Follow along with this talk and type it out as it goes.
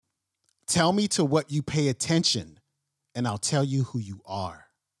Tell me to what you pay attention, and I'll tell you who you are.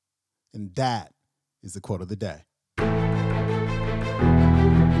 And that is the quote of the day.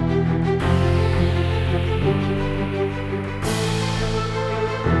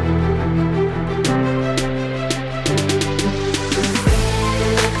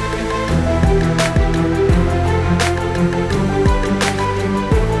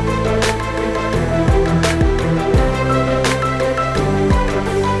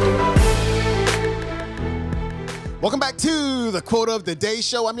 Welcome back to the Quote of the Day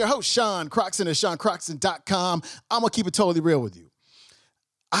Show. I'm your host, Sean Croxton of SeanCroxton.com. I'm going to keep it totally real with you.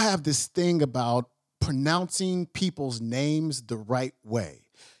 I have this thing about pronouncing people's names the right way.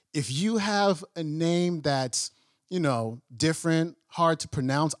 If you have a name that's, different, hard to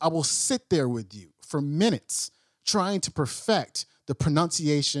pronounce, I will sit there with you for minutes trying to perfect the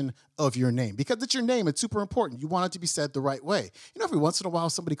pronunciation of your name. Because it's your name, it's super important. You want it to be said the right way. Every once in a while,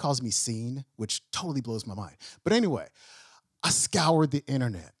 somebody calls me Scene, which totally blows my mind. But anyway, I scoured the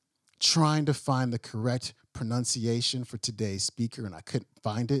internet trying to find the correct pronunciation for today's speaker, and I couldn't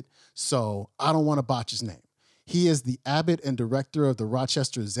find it. So I don't want to botch his name. He is the abbot and director of the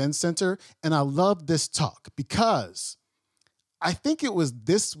Rochester Zen Center, and I love this talk because I think it was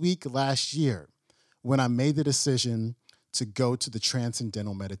this week last year when I made the decision to go to the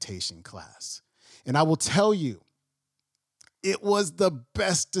Transcendental Meditation class. And I will tell you, it was the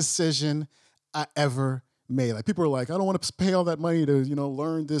best decision I ever made. Like, people are like, I don't want to pay all that money to,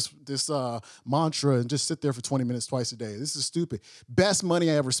 learn this mantra and just sit there for 20 minutes twice a day. This is stupid. Best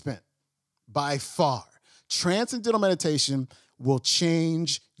money I ever spent, by far. Transcendental meditation will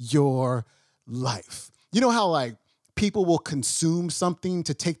change your life. You know how, people will consume something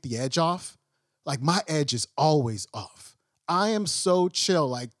to take the edge off? My edge is always off. I am so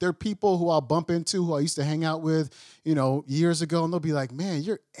chill. There are people who I'll bump into who I used to hang out with, years ago, and they'll be like, man,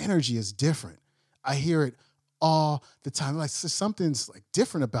 your energy is different. I hear it all the time. Something's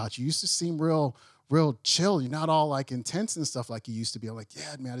different about you. You used to seem real chill. You're not all intense and stuff like you used to be. I'm like,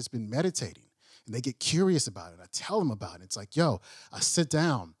 yeah, man, I just been meditating. And they get curious about it. I tell them about it. It's like, yo, I sit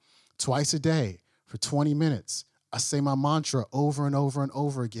down twice a day for 20 minutes. I say my mantra over and over and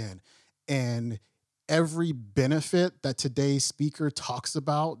over again. And every benefit that today's speaker talks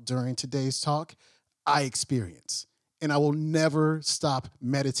about during today's talk, I experience. And I will never stop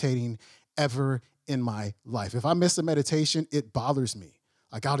meditating ever in my life. If I miss a meditation, it bothers me.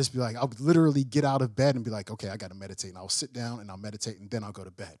 I'll just be I'll literally get out of bed and be like, okay, I got to meditate. And I'll sit down and I'll meditate and then I'll go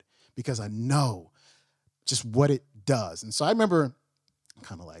to bed because I know just what it does. And so I remember, I'm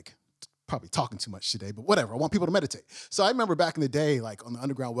kind of probably talking too much today, but whatever. I want people to meditate. So I remember back in the day, on the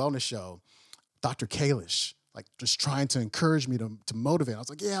Underground Wellness Show, Dr. Kalish, just trying to encourage me to motivate. I was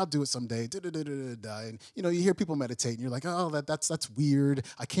like, yeah, I'll do it someday. And, you hear people meditate and you're like, oh, that's weird.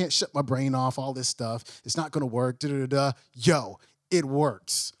 I can't shut my brain off, all this stuff. It's not going to work. Yo, it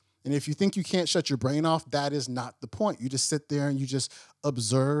works. And if you think you can't shut your brain off, that is not the point. You just sit there and you just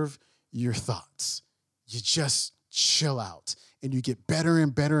observe your thoughts. You just chill out and you get better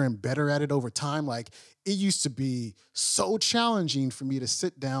and better and better at it over time. It used to be so challenging for me to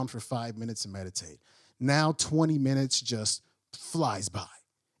sit down for 5 minutes and meditate. Now 20 minutes just flies by.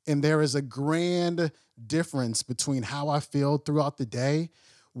 And there is a grand difference between how I feel throughout the day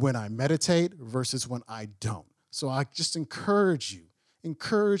when I meditate versus when I don't. So I just encourage you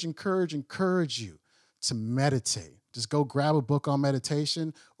to meditate. Just go grab a book on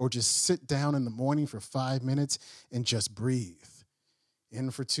meditation or just sit down in the morning for 5 minutes and just breathe. In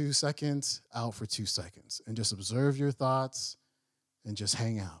for 2 seconds, out for 2 seconds. And just observe your thoughts and just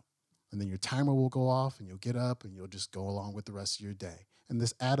hang out. And then your timer will go off and you'll get up and you'll just go along with the rest of your day. And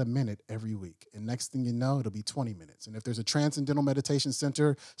just add a minute every week. And next thing you know, it'll be 20 minutes. And if there's a Transcendental Meditation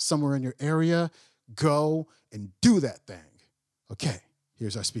Center somewhere in your area, go and do that thing. Okay,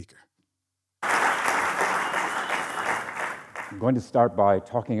 here's our speaker. I'm going to start by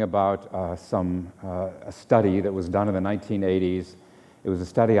talking about a study that was done in the 1980s. It was a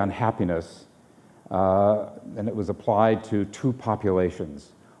study on happiness, and it was applied to two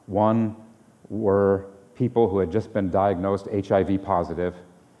populations. One were people who had just been diagnosed HIV positive,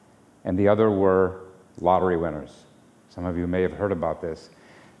 and the other were lottery winners. Some of you may have heard about this.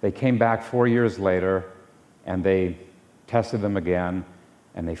 They came back 4 years later, and they tested them again,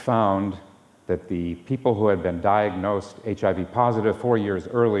 and they found that the people who had been diagnosed HIV positive 4 years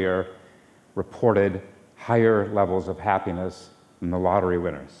earlier reported higher levels of happiness than the lottery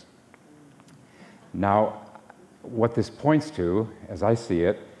winners. Now, what this points to, as I see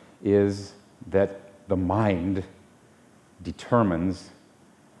it, is that the mind determines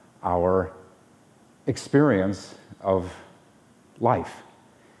our experience of life.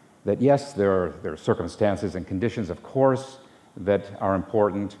 That yes, there are circumstances and conditions, of course, that are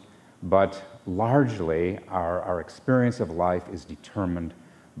important, but largely our experience of life is determined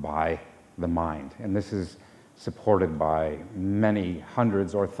by the mind. And this is supported by many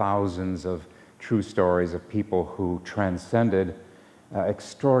hundreds or thousands of true stories of people who transcended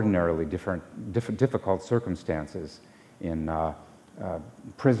extraordinarily difficult circumstances in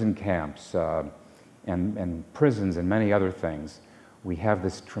prison camps and prisons and many other things. We have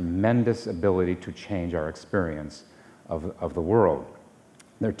this tremendous ability to change our experience of the world.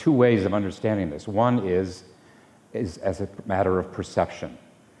 There are two ways of understanding this. One is as a matter of perception.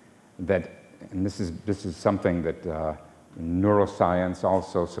 That, and this is something that neuroscience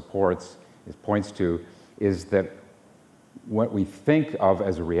also supports, points to, is that what we think of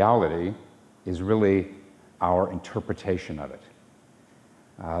as reality is really our interpretation of it.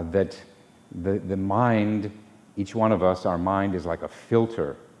 That the mind, each one of us, our mind is like a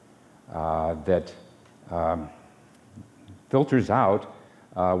filter that filters out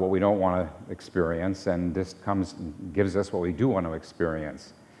what we don't want to experience, and this gives us what we do want to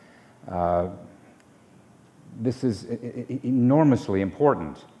experience. This is enormously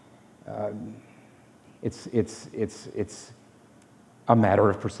important. It's a matter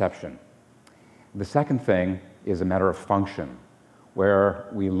of perception. The second thing is a matter of function, where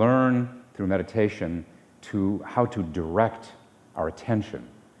we learn through meditation how to direct our attention,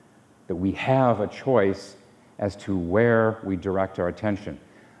 that we have a choice as to where we direct our attention.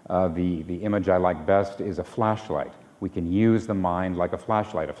 The image I like best is a flashlight. We can use the mind like a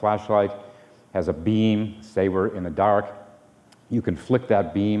flashlight. A flashlight has a beam, say we're in the dark. You can flick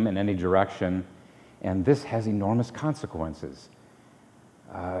that beam in any direction, and this has enormous consequences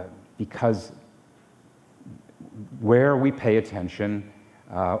because where we pay attention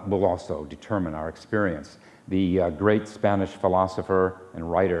will also determine our experience. The great Spanish philosopher and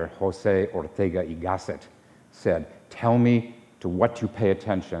writer José Ortega y Gasset said, "Tell me to what you pay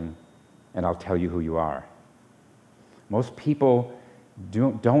attention, and I'll tell you who you are." Most people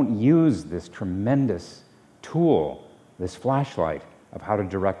don't use this tremendous tool, this flashlight, of how to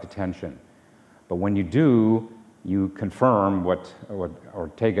direct attention. But when you do, you confirm what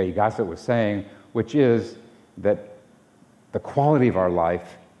Ortega y Gasset was saying, which is that the quality of our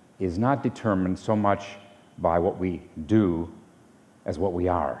life is not determined so much by what we do as what we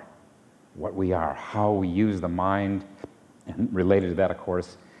are. What we are, how we use the mind, and related to that, of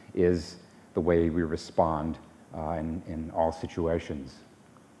course, is the way we respond in all situations.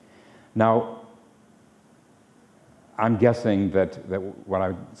 Now, I'm guessing that what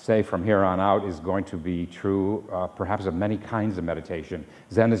I say from here on out is going to be true perhaps of many kinds of meditation.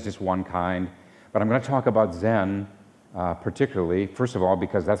 Zen is just one kind, but I'm going to talk about Zen particularly, first of all,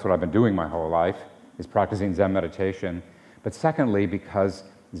 because that's what I've been doing my whole life, is practicing Zen meditation, but secondly, because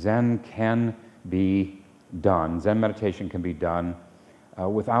Zen meditation can be done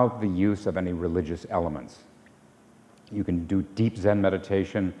without the use of any religious elements. You can do deep Zen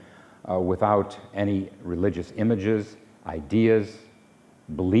meditation without any religious images, ideas,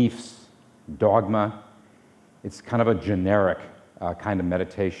 beliefs, dogma. It's kind of a generic kind of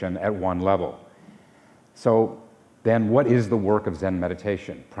meditation at one level. So then what is the work of Zen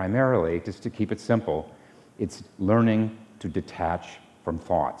meditation? Primarily, just to keep it simple, it's learning to detach from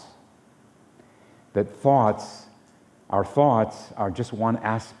thoughts. That our thoughts are just one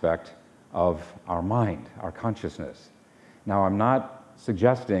aspect of our mind, our consciousness. Now, I'm not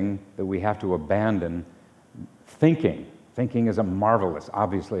suggesting that we have to abandon thinking. Thinking is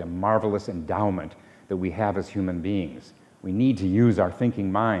obviously a marvelous endowment that we have as human beings. We need to use our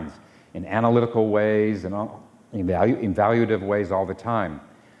thinking minds in analytical ways and evaluative ways all the time.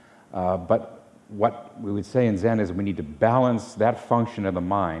 But what we would say in Zen is we need to balance that function of the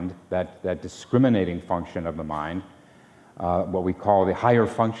mind, that discriminating function of the mind, what we call the higher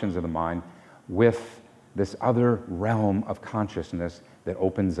functions of the mind, with this other realm of consciousness that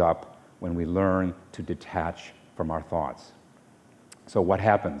opens up when we learn to detach from our thoughts. So what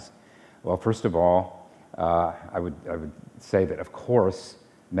happens? Well, first of all, I would say that, of course,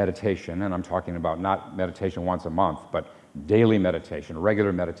 meditation, and I'm talking about not meditation once a month, but daily meditation,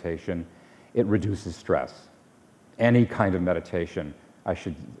 regular meditation, it reduces stress. Any kind of meditation, I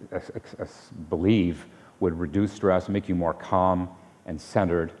should believe, would reduce stress, make you more calm and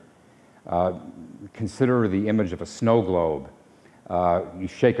centered. Consider the image of a snow globe. You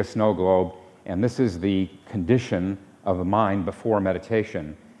shake a snow globe, and this is the condition of the mind before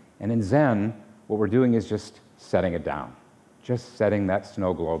meditation. And in Zen, what we're doing is just setting it down, just setting that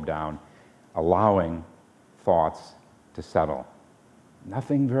snow globe down, allowing thoughts to settle.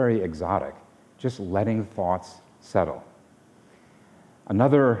 Nothing very exotic, just letting thoughts settle.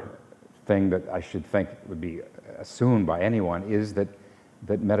 Another thing that I should think would be assumed by anyone is that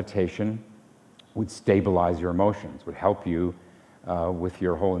meditation would stabilize your emotions, would help you with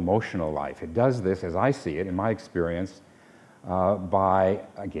your whole emotional life. It does this, as I see it, in my experience, by,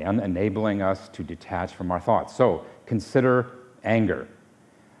 again, enabling us to detach from our thoughts. So consider anger.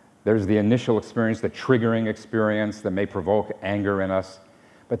 There's the initial experience, the triggering experience that may provoke anger in us.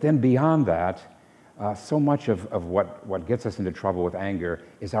 But then beyond that, so much of what gets us into trouble with anger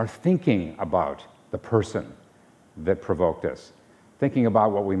is our thinking about the person that provoked us, thinking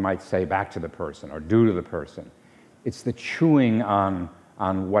about what we might say back to the person or do to the person. It's the chewing on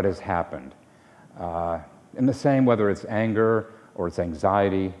what has happened. In the same, whether it's anger or it's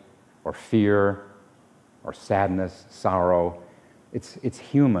anxiety or fear or sadness, sorrow, it's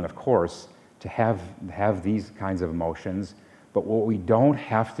human, of course, to have these kinds of emotions, but what we don't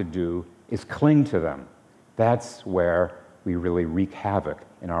have to do is cling to them. That's where we really wreak havoc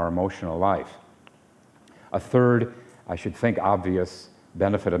in our emotional life. A third, I should think, obvious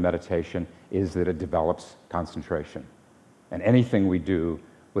benefit of meditation is that it develops concentration. And anything we do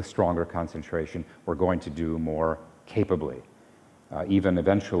with stronger concentration, we're going to do more capably, even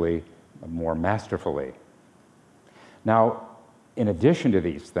eventually more masterfully. Now, in addition to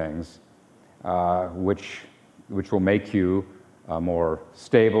these things, which will make you a more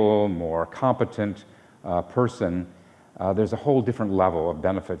stable, more competent person, there's a whole different level of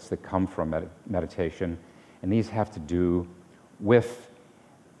benefits that come from meditation, and these have to do with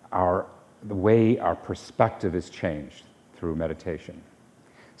the way our perspective is changed through meditation.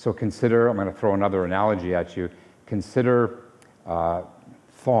 So consider, I'm going to throw another analogy at you, consider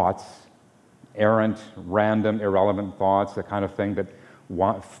thoughts, errant, random, irrelevant thoughts, the kind of thing that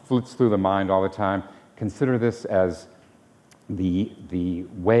flits through the mind all the time. Consider this as the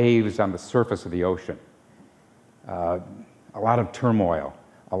waves on the surface of the ocean. A lot of turmoil,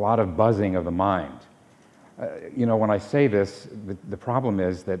 a lot of buzzing of the mind. When I say this, the problem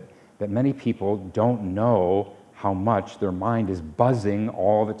is that many people don't know how much their mind is buzzing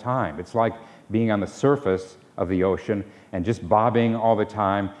all the time. It's like being on the surface of the ocean and just bobbing all the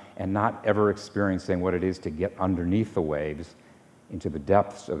time and not ever experiencing what it is to get underneath the waves into the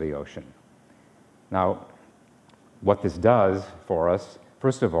depths of the ocean. Now, what this does for us,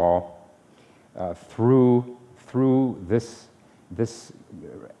 first of all, through this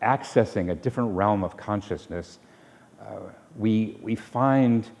accessing a different realm of consciousness, we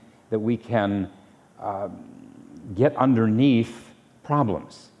find that we can get underneath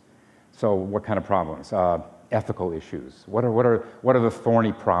problems. So what kind of problems? Ethical issues. What are the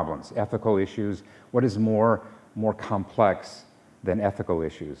thorny problems? Ethical issues. What is more complex than ethical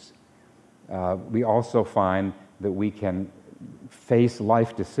issues? We also find that we can face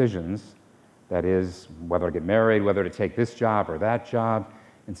life decisions, that is, whether to get married, whether to take this job or that job,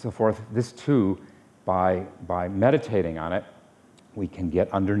 and so forth. This too, by meditating on it, we can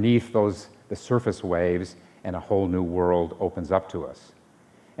get underneath the surface waves, and a whole new world opens up to us.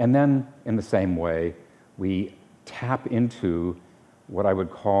 And then, in the same way, we tap into what I would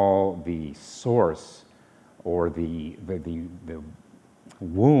call the source or the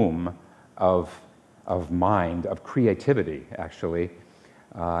womb of mind, of creativity, actually.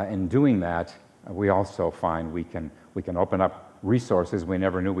 In doing that, we also find we can open up resources we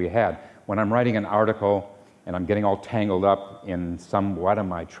never knew we had. When I'm writing an article and I'm getting all tangled up in what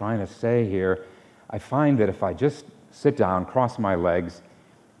am I trying to say here, I find that if I just sit down, cross my legs,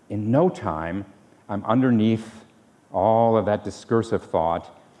 in no time, I'm underneath all of that discursive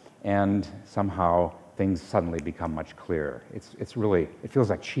thought, and somehow things suddenly become much clearer. It feels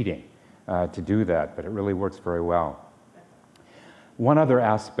like cheating to do that, but it really works very well. One other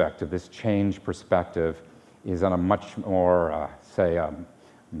aspect of this change perspective is on a much more,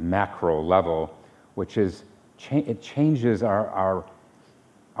 macro level, which is it changes our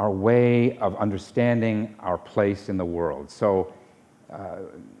way of understanding our place in the world. So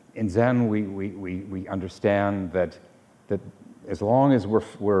in Zen, we understand that as long as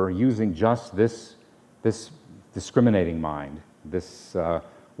we're using just this discriminating mind, this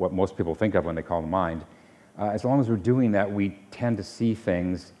what most people think of when they call the mind, as long as we're doing that, we tend to see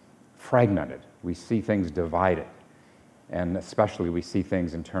things fragmented. We see things divided. And especially we see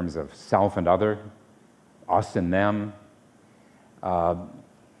things in terms of self and other, us and them.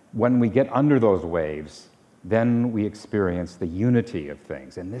 When we get under those waves, then we experience the unity of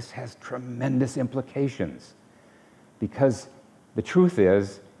things. And this has tremendous implications, because the truth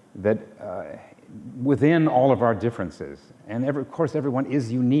is that within all of our differences, and of course everyone is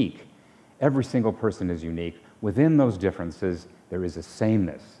unique, every single person is unique, within those differences there is a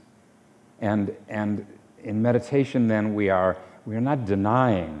sameness. And in meditation then we are we are not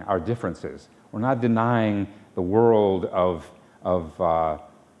denying our differences. We're not denying the world of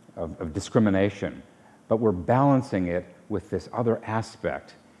discrimination, but we're balancing it with this other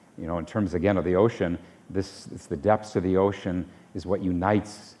aspect. You know, in terms, again, of the ocean, it's the depths of the ocean is what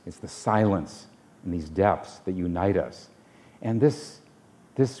unites. It's the silence in these depths that unite us. And this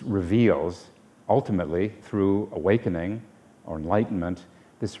reveals, ultimately, through awakening or enlightenment,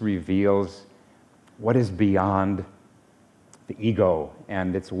 this reveals what is beyond the ego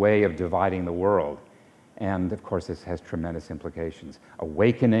and its way of dividing the world. And of course, this has tremendous implications.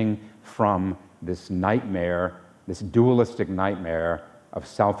 Awakening from this nightmare, this dualistic nightmare of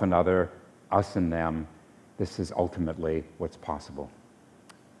self and other, us and them, this is ultimately what's possible.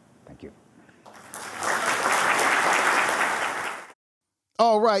 Thank you.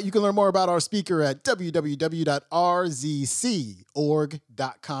 All right, you can learn more about our speaker at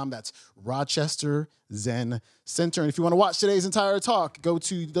www.rzcorg.com. That's Rochester Zen Center. And if you want to watch today's entire talk, go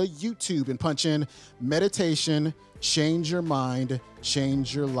to the YouTube and punch in meditation, change your mind,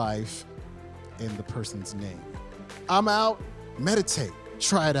 change your life in the person's name. I'm out. Meditate.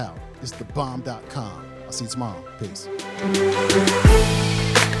 Try it out. It's thebomb.com. I'll see you tomorrow. Peace.